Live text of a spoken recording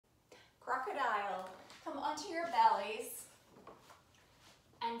crocodile. Come onto your bellies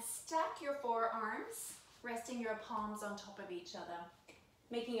and stack your forearms, resting your palms on top of each other.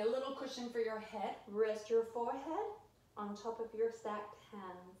 Making a little cushion for your head. Rest your forehead on top of your stacked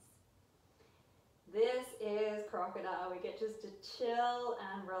hands. This is crocodile. We get just to chill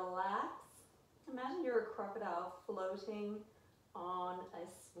and relax. Imagine you're a crocodile floating on a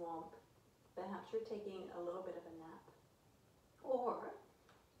swamp. Perhaps you're taking a little bit of a nap. Or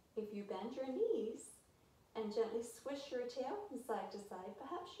if you bend your knees and gently swish your tail from side to side,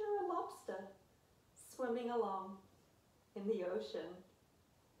 perhaps you're a lobster swimming along in the ocean.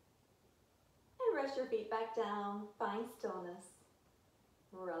 And rest your feet back down, find stillness,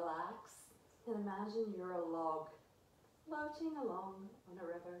 relax, and imagine you're a log floating along on a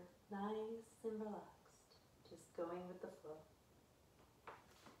river, nice and relaxed, just going with the flow.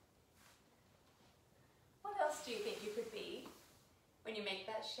 What else do you think you could be when you make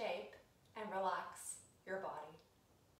that shape?